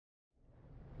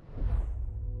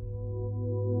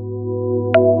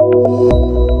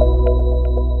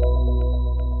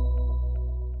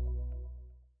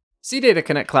CData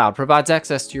Connect Cloud provides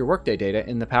access to your Workday data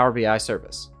in the Power BI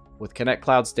service. With Connect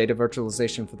Cloud's data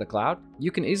virtualization for the cloud,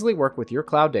 you can easily work with your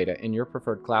cloud data in your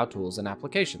preferred cloud tools and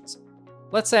applications.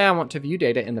 Let's say I want to view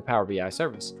data in the Power BI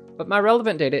service, but my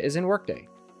relevant data is in Workday.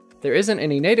 There isn't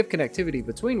any native connectivity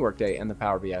between Workday and the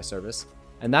Power BI service,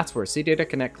 and that's where CData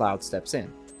Connect Cloud steps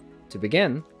in. To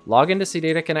begin, log into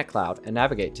CData Connect Cloud and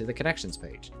navigate to the Connections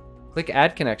page. Click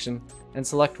Add Connection and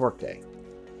select Workday.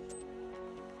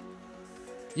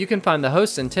 You can find the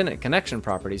host and tenant connection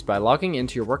properties by logging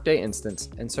into your Workday instance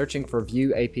and searching for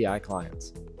View API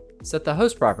clients. Set the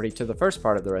host property to the first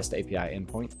part of the REST API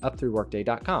endpoint up through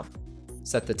workday.com.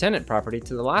 Set the tenant property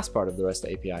to the last part of the REST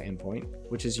API endpoint,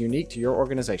 which is unique to your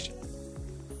organization.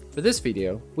 For this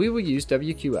video, we will use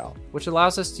WQL, which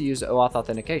allows us to use OAuth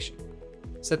authentication.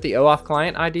 Set the OAuth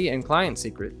client ID and client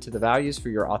secret to the values for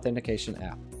your authentication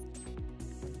app.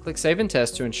 Click Save and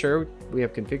Test to ensure we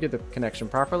have configured the connection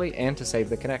properly and to save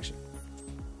the connection.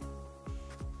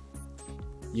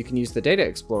 You can use the Data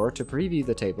Explorer to preview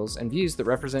the tables and views that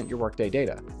represent your Workday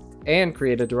data, and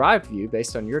create a derived view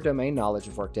based on your domain knowledge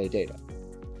of Workday data.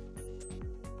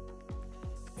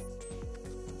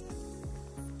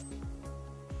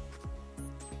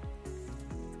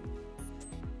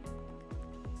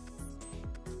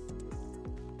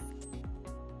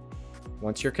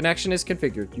 Once your connection is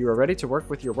configured, you are ready to work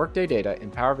with your Workday data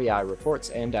in Power BI reports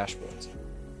and dashboards.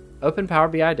 Open Power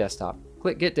BI Desktop,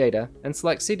 click Get Data, and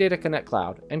select CData Connect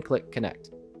Cloud and click Connect.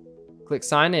 Click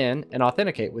Sign In and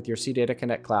authenticate with your CData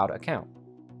Connect Cloud account.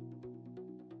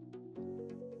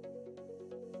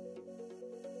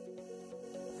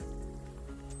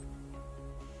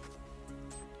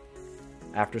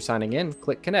 After signing in,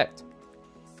 click Connect.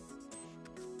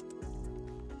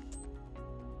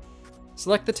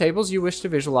 Select the tables you wish to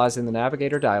visualize in the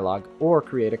Navigator dialog or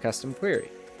create a custom query.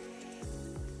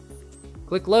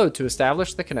 Click Load to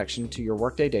establish the connection to your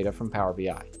Workday data from Power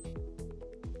BI.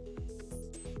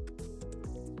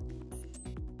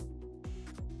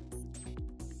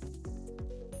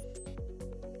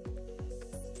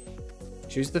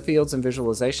 Choose the fields and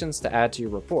visualizations to add to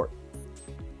your report.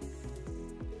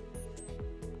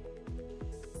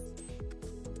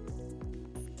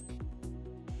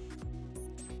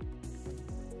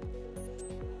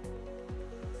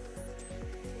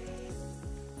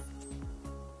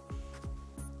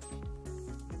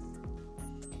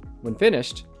 When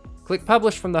finished, click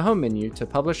Publish from the Home menu to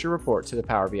publish your report to the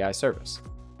Power BI service.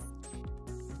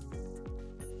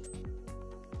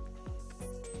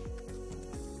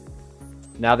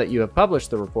 Now that you have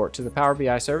published the report to the Power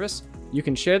BI service, you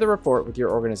can share the report with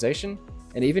your organization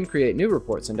and even create new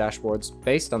reports and dashboards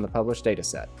based on the published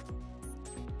dataset.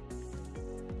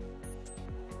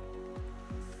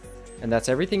 And that's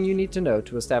everything you need to know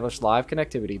to establish live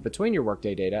connectivity between your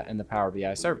Workday data and the Power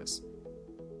BI service.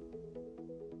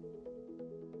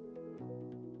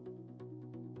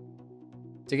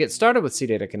 To get started with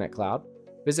CData Connect Cloud,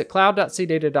 visit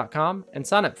cloud.cdata.com and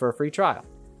sign up for a free trial.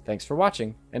 Thanks for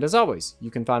watching, and as always,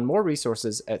 you can find more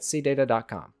resources at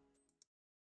cdata.com.